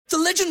The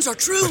legends are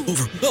true.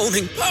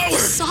 Overwhelming power!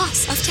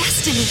 Sauce of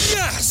destiny.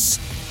 Yes!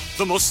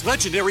 The most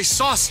legendary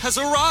sauce has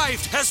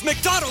arrived as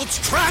McDonald's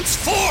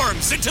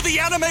transforms into the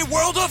anime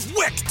world of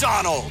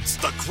WickDonald's.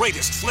 The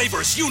greatest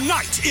flavors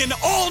unite in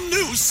all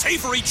new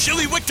savory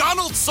chili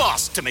McDonald's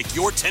sauce to make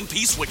your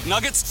 10-piece Wick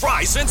Nuggets,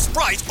 fries, and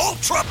Sprite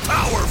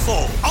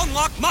ultra-powerful.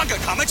 Unlock manga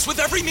comics with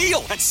every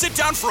meal and sit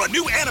down for a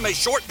new anime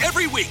short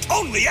every week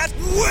only at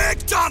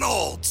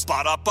WickDonald's.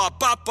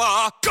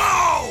 Ba-da-ba-ba-ba,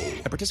 go!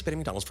 At participating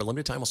McDonald's for a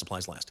limited time while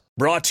supplies last.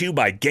 Brought to you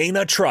by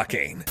Gaina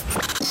Trucking.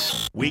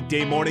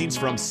 Weekday mornings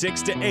from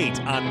 6 to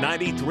 8 on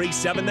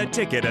 93.7 The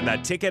Ticket and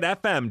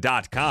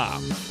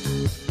theticketfm.com.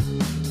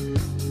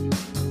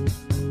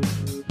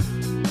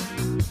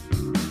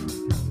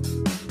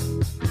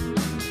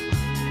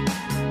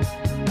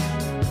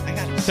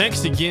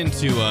 Thanks again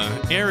to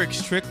Eric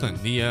Strickland,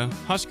 the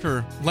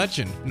Husker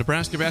legend,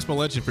 Nebraska basketball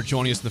legend, for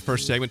joining us in the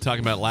first segment,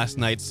 talking about last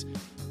night's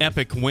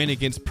epic win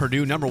against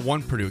Purdue, number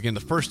one Purdue. Again, the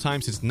first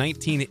time since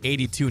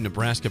 1982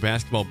 Nebraska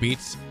basketball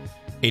beats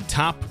a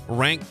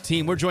top-ranked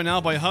team. We're joined now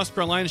by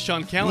Husker Online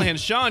Sean Callahan.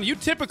 Sean, you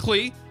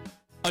typically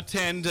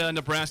attend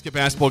Nebraska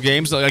basketball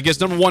games. I guess,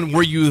 number one,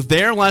 were you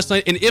there last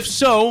night? And if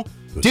so,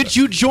 did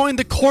you join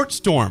the court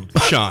storm,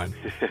 Sean?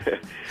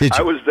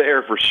 I was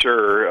there for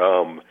sure.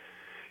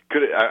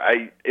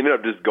 I ended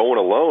up just going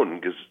alone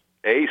because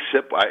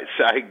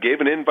I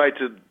gave an invite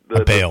to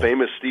the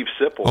famous Steve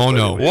Sipple. Oh,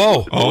 no. It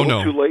was a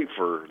little too late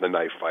for the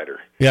knife fighter.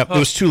 Yeah, it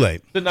was too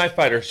late. The knife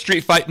fighter,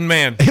 street fighting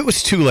man. It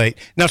was too late.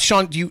 Now,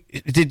 Sean,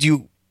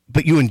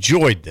 but you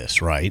enjoyed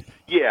this, right?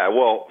 Yeah,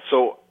 well,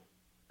 so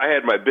I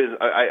had my business.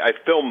 I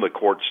filmed the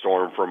court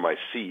storm from my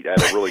seat. I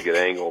had a really good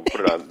angle and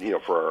put it on,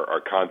 for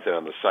our content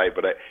on the site.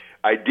 But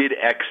I did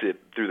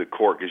exit through the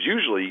court because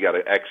usually you got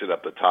to exit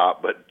up the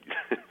top. But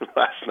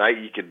last night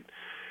you could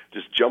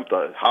just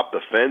hop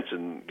the fence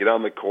and get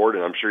on the court.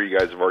 And I'm sure you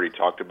guys have already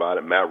talked about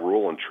it. Matt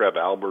Rule and Trev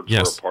Alberts were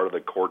a part of the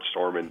court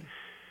storm, and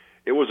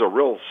it was a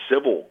real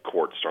civil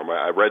court storm.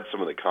 I read some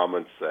of the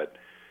comments that.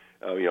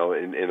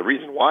 And the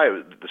reason why,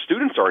 the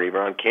students aren't even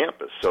on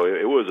campus. So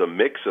it was a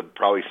mix of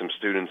probably some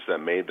students that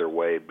made their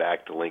way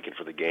back to Lincoln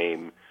for the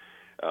game.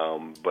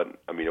 But,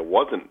 it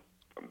wasn't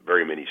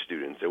very many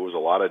students. It was a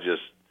lot of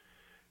just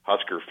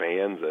Husker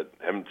fans that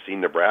haven't seen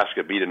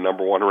Nebraska beat a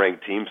number one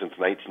ranked team since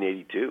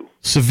 1982.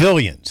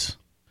 Civilians.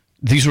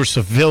 These were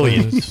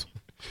civilians.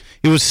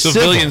 It was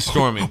civilian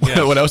storming.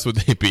 Yes. What else would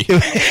they be?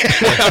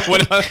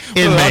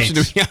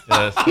 Inmates.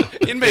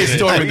 Inmates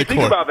storming the court.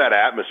 Think about that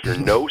atmosphere.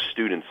 No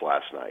students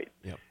last night.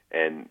 Yep.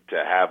 And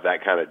to have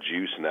that kind of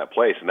juice in that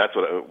place. And that's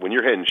what, when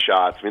you're hitting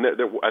shots,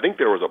 I think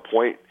there was a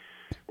point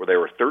where they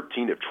were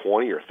 13 of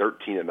 20 or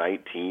 13 of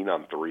 19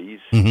 on threes.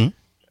 Mm-hmm.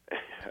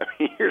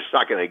 You're just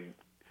not going to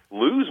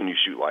lose when you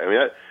shoot like.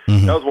 That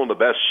was one of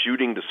the best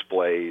shooting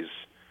displays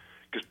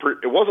because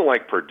it wasn't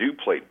like Purdue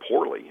played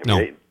poorly.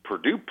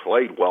 Purdue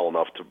played well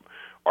enough to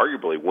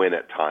arguably win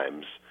at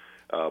times,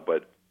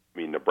 but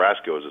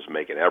Nebraska was just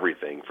making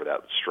everything for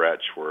that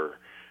stretch where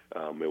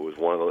it was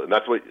one of those, and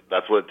that's what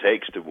it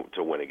takes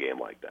to win a game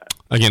like that.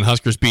 Again,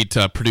 Huskers beat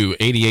Purdue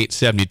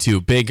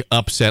 88-72. Big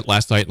upset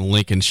last night in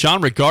Lincoln.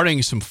 Sean,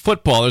 regarding some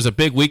football, there's a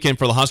big weekend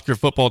for the Husker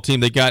football team.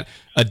 They got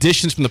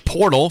additions from the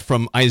portal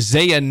from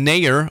Isaiah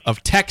Nayer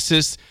of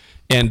Texas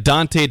and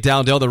Dante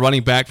Dowdell, the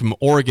running back from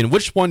Oregon.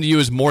 Which one to you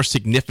is more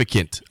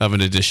significant of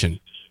an addition?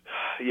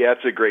 Yeah,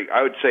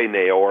 I would say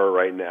Nayor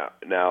right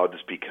now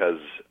just because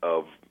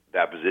of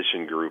that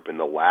position group and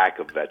the lack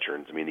of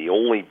veterans. The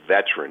only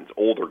veterans,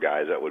 older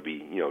guys that would be,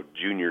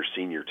 junior,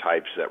 senior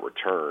types that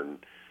return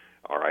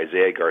are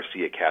Isaiah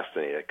Garcia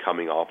Castaneda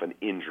coming off an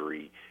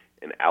injury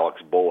and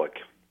Alex Bullock,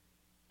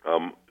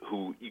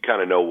 who you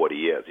kind of know what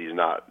he is. He's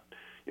not,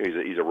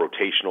 he's a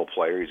rotational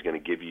player. He's going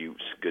to give you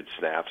good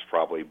snaps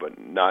probably, but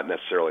not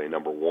necessarily a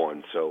number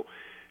one. So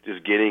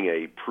just getting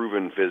a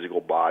proven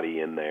physical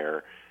body in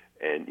there.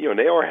 And,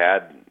 Nayor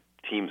had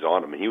teams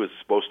on him, and he was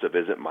supposed to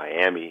visit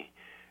Miami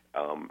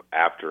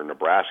after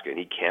Nebraska, and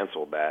he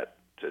canceled that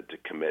to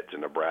commit to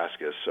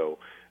Nebraska. So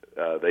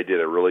they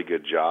did a really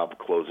good job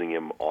closing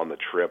him on the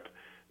trip.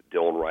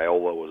 Dylan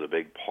Raiola was a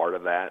big part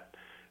of that.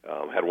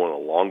 Had one of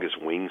the longest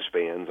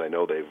wingspans I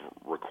know they've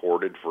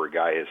recorded for a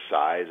guy his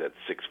size at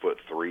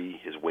 6'3".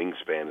 His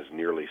wingspan is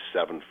nearly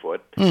 7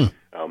 foot. So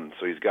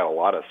he's got a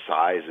lot of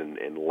size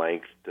and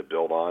length to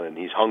build on, and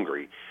he's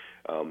hungry.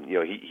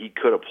 He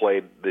could have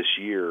played this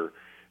year.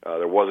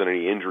 There wasn't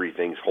any injury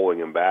things holding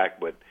him back,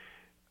 but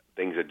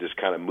things had just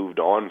kind of moved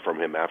on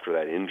from him after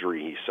that injury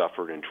he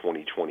suffered in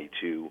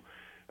 2022,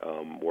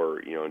 where,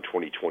 in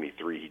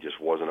 2023 he just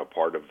wasn't a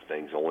part of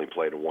things, only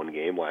played in one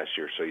game last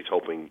year. So he's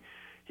hoping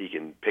he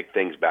can pick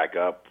things back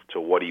up to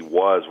what he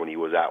was when he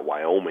was at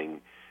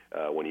Wyoming,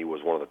 when he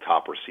was one of the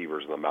top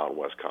receivers in the Mountain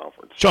West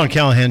Conference. Sean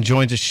Callahan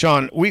joins us.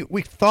 Sean,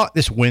 we thought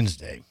this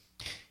Wednesday,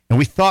 and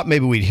we thought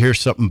maybe we'd hear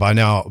something by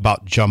now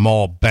about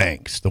Jamal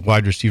Banks, the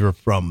wide receiver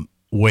from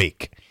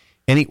Wake.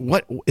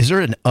 What is there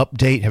an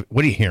update?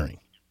 What are you hearing?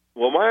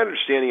 Well, my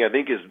understanding, I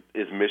think,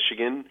 is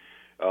Michigan.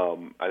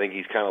 I think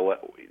he's kind of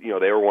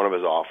they were one of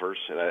his offers,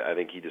 and I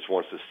think he just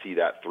wants to see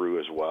that through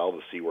as well to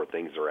see where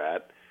things are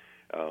at.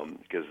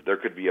 because there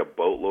could be a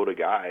boatload of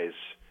guys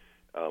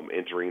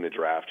entering the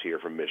draft here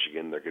from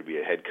Michigan. There could be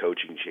a head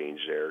coaching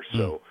change there.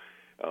 So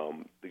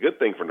the good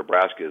thing for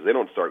Nebraska is they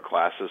don't start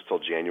classes till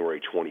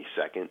January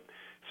 22nd.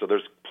 So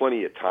there's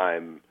plenty of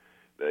time.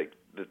 The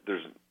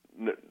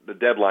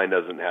deadline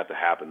doesn't have to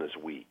happen this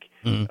week,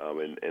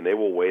 and they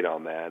will wait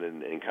on that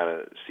and kind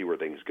of see where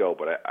things go.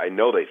 But I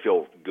know they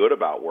feel good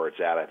about where it's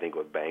at. I think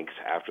with Banks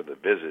after the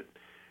visit,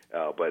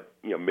 but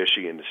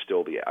Michigan is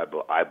still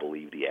I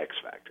believe the X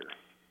factor.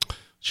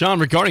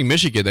 Sean, regarding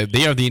Michigan,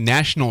 they are the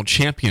national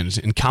champions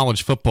in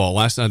college football.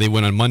 Last night they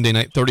went on Monday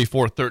night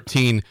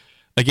 34-13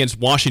 against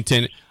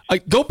Washington.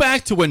 Go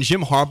back to when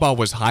Jim Harbaugh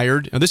was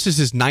hired. Now, this is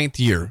his 9th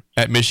year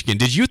at Michigan.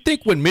 Did you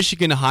think when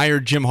Michigan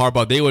hired Jim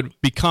Harbaugh, they would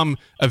become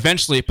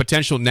eventually a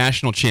potential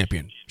national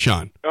champion,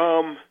 Sean?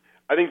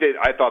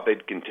 I thought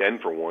they'd contend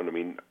for one. I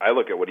mean, I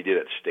look at what he did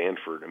at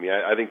Stanford. I mean,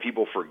 I think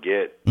people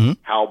forget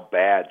how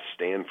bad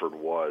Stanford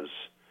was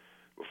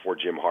before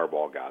Jim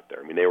Harbaugh got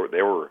there. I mean, they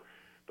were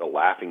the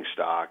laughing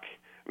stock.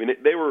 I mean,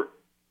 they were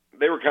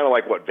kind of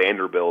like what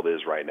Vanderbilt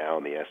is right now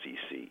in the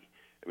SEC.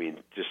 I mean,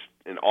 just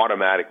an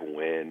automatic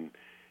win.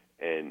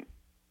 And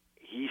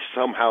he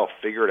somehow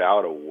figured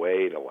out a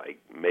way to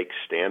make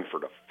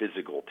Stanford a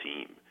physical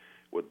team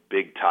with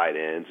big tight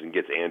ends and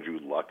gets Andrew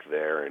Luck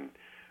there and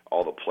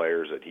all the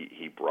players that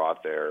he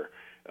brought there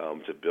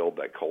to build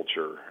that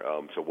culture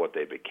to what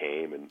they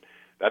became. And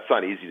that's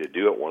not easy to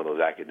do at one of those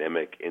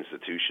academic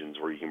institutions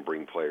where you can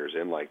bring players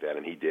in like that,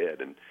 and he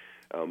did. And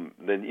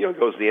then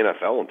goes to the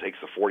NFL and takes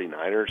the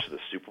 49ers to the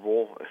Super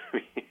Bowl. I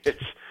mean,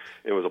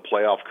 it was a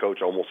playoff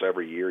coach almost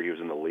every year he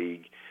was in the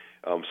league.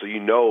 So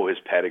his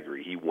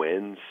pedigree. He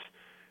wins,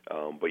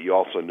 but you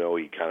also know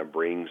he kind of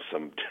brings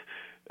some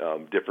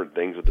different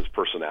things with his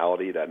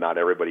personality that not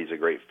everybody's a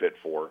great fit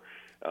for.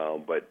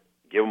 But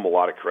give him a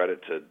lot of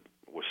credit to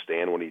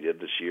withstand what he did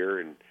this year.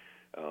 And,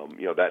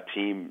 that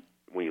team,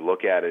 when you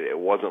look at it, it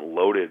wasn't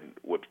loaded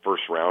with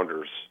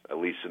first-rounders, at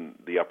least in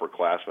the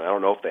upperclassmen. I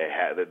don't know if they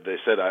had. They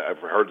said, I've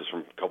heard this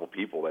from a couple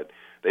people, that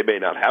they may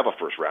not have a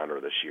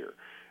first-rounder this year.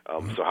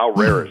 So how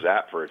rare is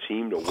that for a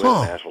team to win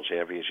a national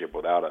championship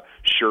without a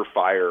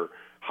surefire,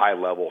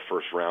 high-level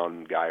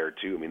first-round guy or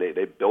two? I mean,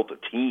 they built a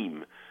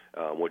team,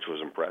 which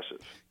was impressive.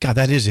 God,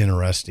 that is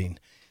interesting.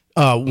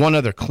 One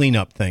other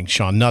cleanup thing,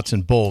 Sean, nuts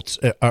and bolts.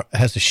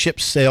 Has the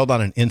ship sailed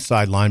on an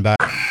inside linebacker?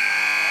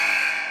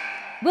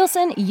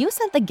 Wilson, you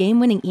sent the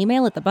game-winning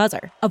email at the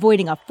buzzer,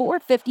 avoiding a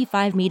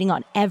 4:55 meeting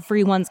on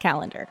everyone's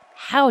calendar.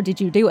 How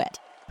did you do it?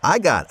 I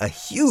got a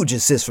huge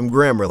assist from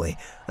Grammarly,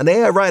 an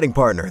AI writing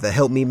partner that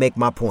helped me make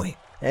my point.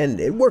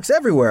 And it works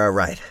everywhere I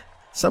write.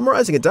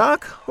 Summarizing a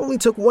doc only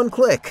took one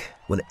click.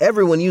 When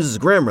everyone uses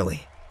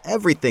Grammarly,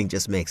 everything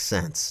just makes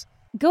sense.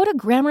 Go to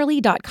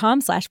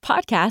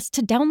Grammarly.com/podcast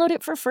to download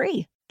it for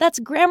free. That's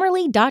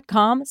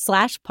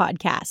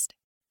Grammarly.com/podcast.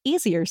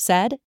 Easier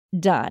said,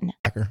 done.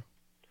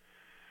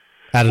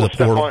 Out of the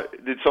portal.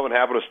 Did something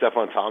happen to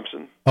Stephon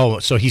Thompson? Oh,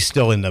 so he's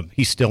still in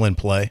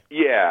play?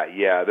 Yeah.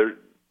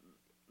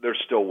 They're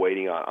still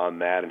waiting on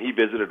that. And he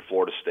visited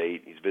Florida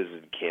State. He's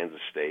visited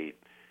Kansas State.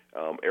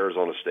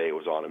 Arizona State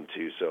was on him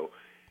too. So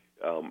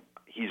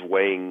he's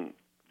weighing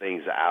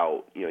things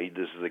out.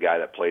 This is the guy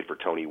that played for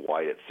Tony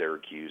White at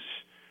Syracuse.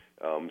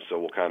 So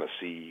we'll kind of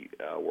see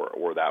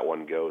where that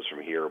one goes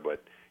from here.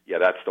 But yeah,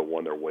 that's the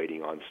one they're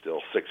waiting on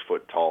still. 6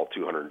 foot tall,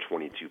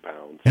 222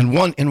 pounds. And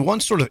one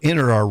sort of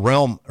entered our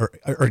realm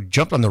or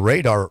jumped on the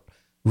radar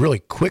really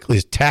quickly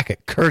is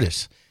Tackett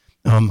Curtis,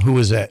 who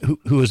was at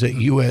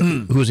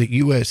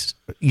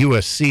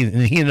USC,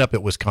 and he ended up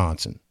at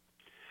Wisconsin.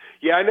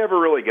 Yeah, I never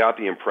really got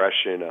the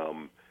impression,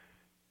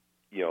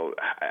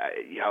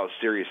 how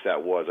serious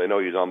that was. I know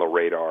he was on the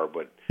radar,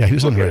 but yeah, he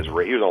was on he was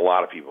on a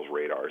lot of people's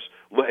radars.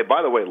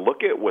 By the way,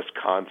 look at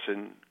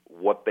Wisconsin,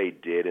 what they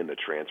did in the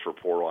transfer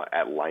portal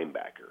at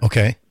linebacker.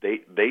 Okay.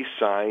 They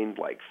signed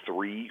like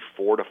 3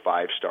 4 to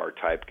 5 star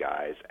type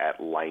guys at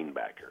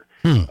linebacker.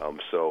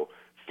 So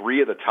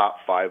 3 of the top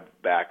 5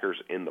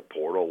 backers in the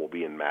portal will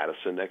be in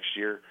Madison next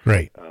year.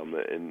 Great. And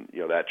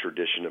that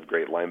tradition of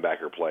great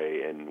linebacker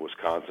play in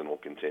Wisconsin will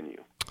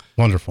continue.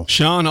 Wonderful.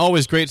 Sean,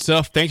 always great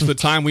stuff. Thanks for the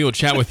time. We will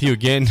chat with you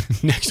again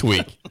next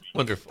week.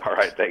 Wonderful. All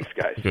right, thanks,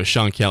 guys. Go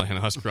Sean Callahan,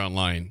 Husker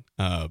Online.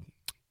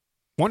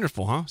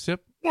 Wonderful, huh,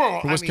 Sip?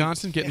 Well, for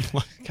Wisconsin, getting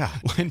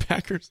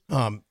linebackers.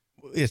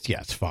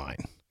 It's fine.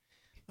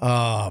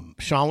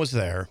 Sean was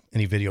there,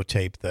 and he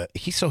videotaped that.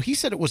 He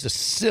said it was a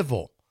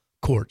civil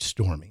court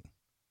storming.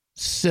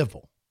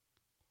 Civil.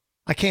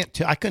 I couldn't.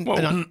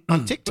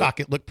 On TikTok,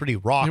 it looked pretty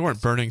raucous. They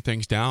weren't burning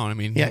things down. I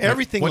mean, yeah,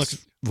 everything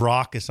looks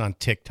raucous on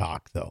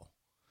TikTok, though.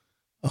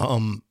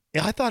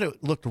 Yeah, I thought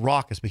it looked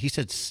raucous, but he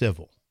said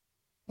civil.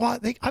 Well,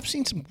 I've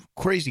seen some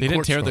crazy. They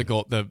didn't tear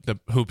the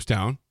hoops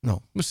down. No,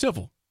 it was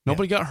civil.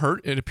 Nobody got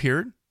hurt. It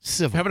appeared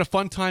civil. Having a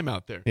fun time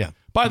out there. Yeah.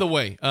 By the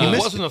way, it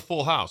wasn't a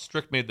full house.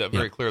 Strick made that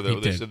very clear. Though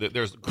they said that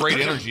there's great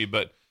energy,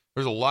 but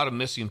there's a lot of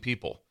missing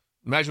people.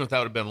 Imagine what that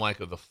would have been like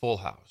of the full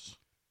house.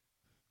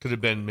 Could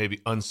have been maybe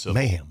uncivil.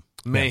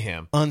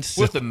 Mayhem.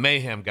 Uncivil. What if the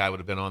mayhem guy would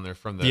have been on there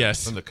from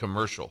the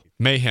commercial?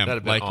 Mayhem,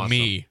 That'd have been like awesome.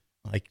 me.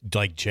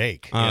 like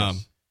Jake.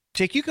 Yes.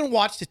 Jake, you can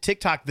watch the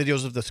TikTok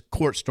videos of this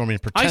court storming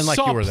and pretend like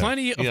you were there. I saw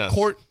plenty of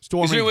court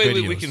storming Is there a way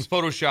videos. we can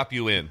Photoshop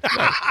you in?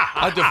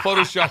 I have to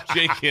Photoshop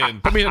Jake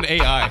in. Put me in an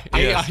AI.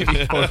 Yes. AI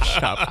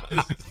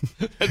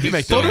Photoshop. You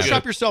make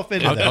Photoshop yourself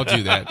into that. I'll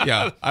do that.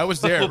 Yeah. I was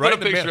there. We'll right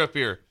put a picture up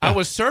here. I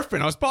was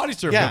surfing. I was body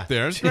surfing up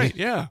there. It's great.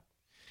 Yeah.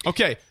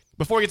 Okay.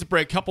 Before we get to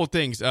break, a couple of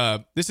things.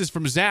 This is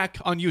from Zach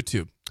on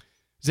YouTube.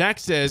 Zach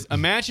says,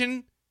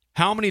 imagine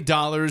how many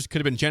dollars could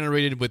have been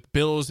generated with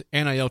Bill's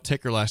NIL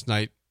ticker last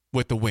night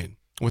with the win.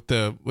 With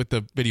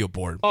the video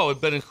board. Oh, it'd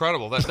been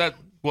incredible. That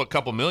what,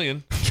 couple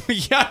million?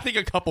 Yeah, I think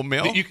a couple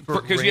mil.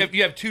 Because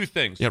you have two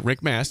things. Yeah,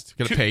 Rick Mast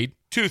got paid.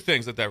 Two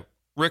things that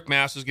Rick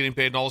Mast is getting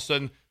paid, and all of a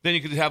sudden, then you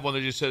could have one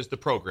that just says the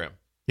program.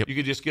 Yep. You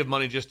could just give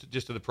money just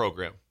to the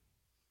program.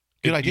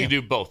 Good idea. You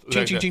can do both.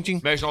 Ching, ching, ching, ching.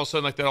 Imagine all of a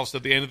sudden like that. Also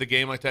at the end of the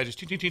game like that, just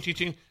ching, ching, ching, ching,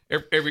 ching.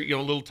 Every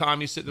little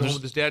Tommy sitting home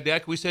with his dad.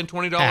 Dad, can we send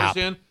 $20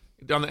 in?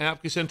 On the app,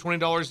 can we send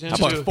 $20 in? How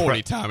about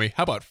 40, Tommy?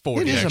 How about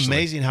 40? It is actually?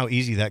 amazing how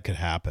easy that could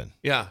happen.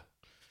 Yeah.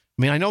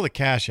 I mean, I know the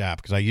Cash App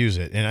because I use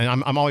it, and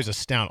I'm always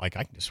astounded. Like,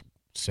 I can just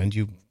send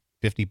you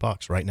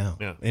 $50 right now.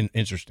 Yeah.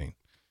 Interesting.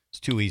 It's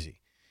too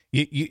easy.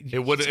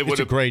 It's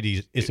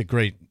a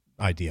great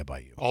idea by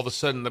you. All of a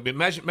sudden, I mean,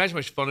 imagine how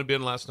much fun it'd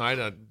been last night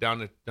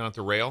down at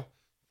the rail.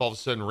 All of a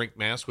sudden, Rick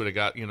Mast would have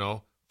got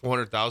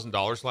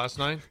 $400,000 last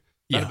night.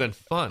 That'd have been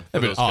fun for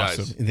those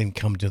guys. And then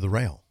come to the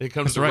rail. They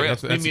come to the rail.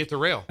 Meet me at the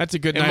rail. That's a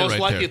good and night most right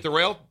likely there. at the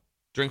rail,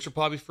 drinks are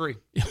probably free.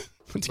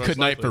 It's a good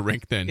night for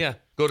Rink then. Yeah.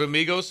 Go to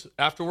Amigos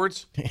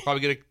afterwards.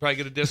 Probably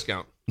get a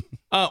discount.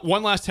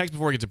 One last text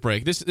before we get to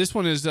break. This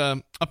one is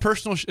a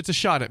personal. It's a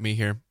shot at me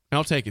here.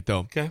 I'll take it though.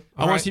 Okay.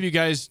 I want to see if you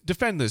guys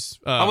defend this.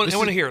 I want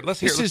to hear it. Let's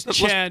hear it. This is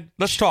Chad.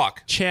 Let's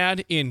talk.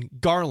 Chad in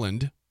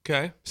Garland.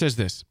 Okay. Says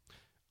this.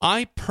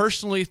 I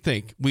personally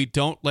think we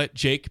don't let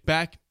Jake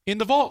back in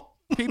the vault.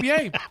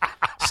 PBA.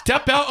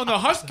 Step out on the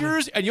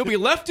Huskers and you'll be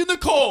left in the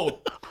cold.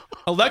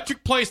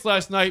 Electric place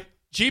last night.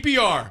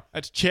 GBR.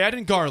 That's Chad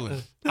and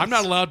Garland. I'm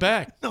not allowed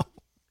back. No.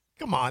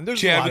 Come on.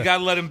 Chad, we got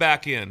to let him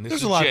back in.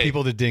 There's a lot of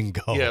people that didn't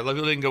go. Yeah,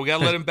 people didn't go. We got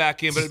to let him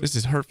back in. But this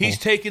is hurtful. He's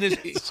taking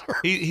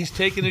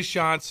his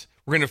shots.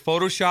 We're going to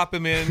Photoshop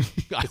him in.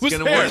 It's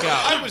going to work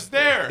out. I was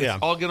there. Yeah.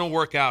 It's all going to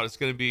work out. It's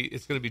going to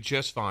be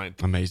just fine.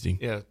 Amazing.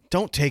 Yeah.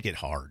 Don't take it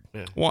hard.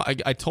 Yeah. Well,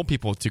 I told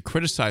people to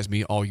criticize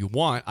me all you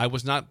want. I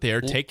was not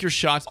there. Take your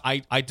shots.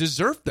 I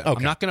deserve them. Okay.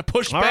 I'm not going to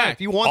push all back. Right,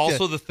 if you want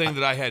also, the thing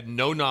that I had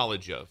no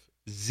knowledge of,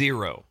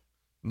 zero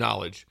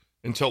knowledge,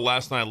 until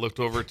last night I looked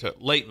over to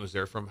Leighton was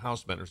there from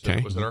Housebenders. Okay.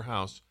 It was at our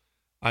house.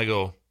 I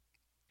go,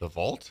 the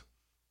vault?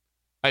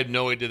 I had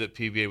no idea that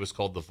PBA was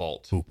called the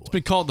vault. It's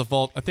been called the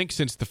vault, I think,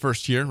 since the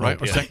first year, right?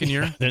 Or second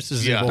year. This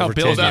is over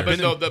Bill's not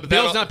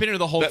been here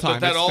the whole time. But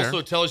that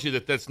also tells you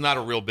that that's not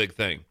a real big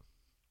thing.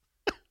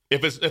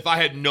 If I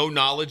had no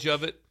knowledge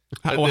of it.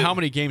 How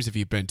many games have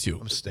you been to?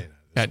 I'm staying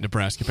at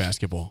Nebraska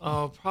basketball.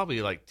 Oh,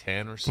 probably like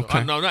 10 or so.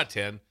 Okay. No, not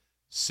 10.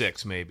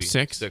 6 maybe.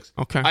 6?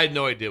 Okay. I had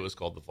no idea it was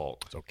called the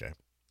vault. It's okay.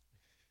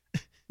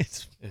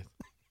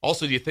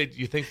 Also, do you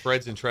think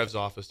Fred's in Trev's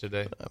office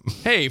today?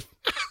 Hey,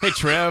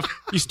 Trev.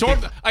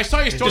 I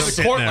saw you storm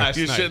the court last night.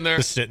 You're sitting there.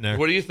 Just sitting there.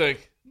 What do you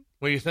think?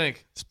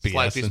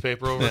 Slide piece of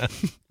paper over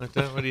like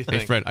that. What do you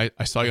think? Hey, Fred,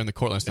 I saw you on the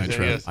court last night,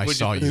 Trev. Yes. I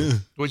saw you.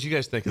 What'd you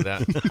guys think of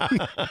that?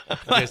 You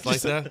guys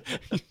like that?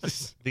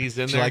 These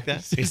in Did there? you like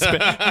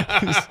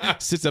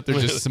that? Sits up there,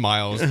 just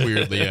smiles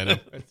weirdly at him.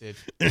 That's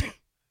it.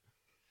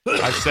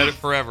 I've said it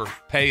forever.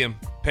 Pay him.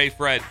 Pay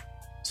Fred.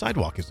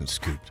 Sidewalk isn't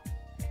scooped.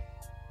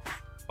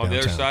 On the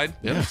other side?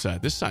 The other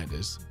side. This side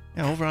is.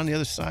 Yeah, over on the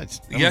other side.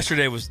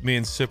 Yesterday was me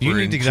and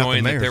Sipper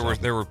enjoying that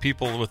there were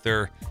people with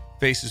their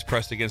faces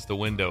pressed against the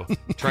window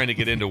trying to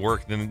get into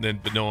work,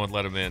 but no one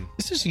let them in.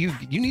 This is you.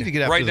 You need to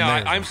get after right the now.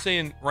 mayor. I'm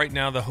saying right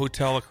now the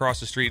hotel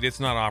across the street, it's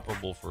not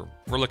operable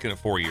we're looking at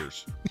 4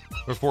 years.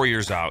 We're 4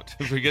 years out.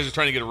 If you guys are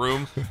trying to get a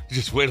room,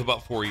 just wait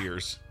about 4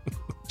 years.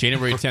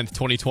 January 10th,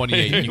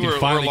 2028. You can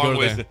finally go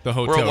to the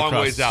hotel. We're a long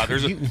ways out.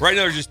 Right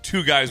now, there's just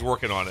 2 guys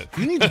working on it.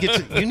 You need to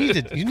get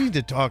you need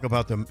to talk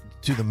about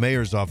to the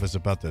mayor's office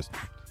about this.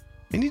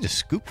 They need to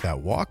scoop that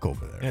walk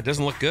over there. Yeah, it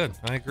doesn't look good.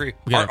 I agree.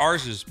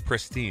 Ours is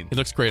pristine. It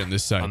looks great on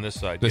this side. This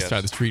side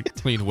of the street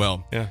cleaned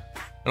well. Yeah.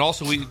 And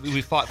also,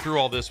 we fought through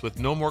all this with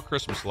no more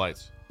Christmas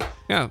lights.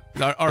 Yeah,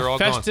 our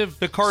festive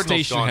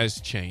station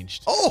has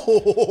changed.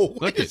 Oh,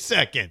 wait a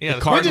second. Yeah,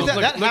 when did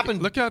that happen?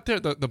 Look out there,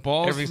 the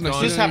balls.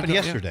 This happened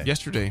yesterday. Yeah,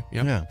 yesterday,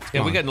 yeah.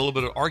 Yeah, we got in a little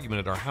bit of argument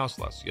at our house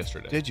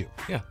yesterday. Did you?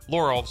 Yeah.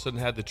 Laura all of a sudden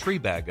had the tree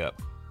bag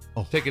up.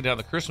 Taking down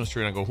the Christmas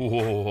tree, and I go,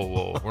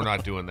 whoa, we're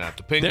not doing that.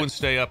 The penguins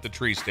stay up, the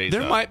tree stays up.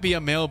 There might be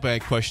a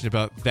mailbag question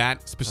about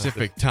that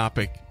specific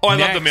topic. Oh, I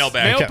love the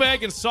mailbag.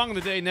 Mailbag and song of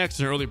the day next,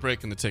 and early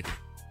break in the ticket.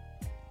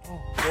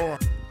 Oh,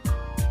 Lord.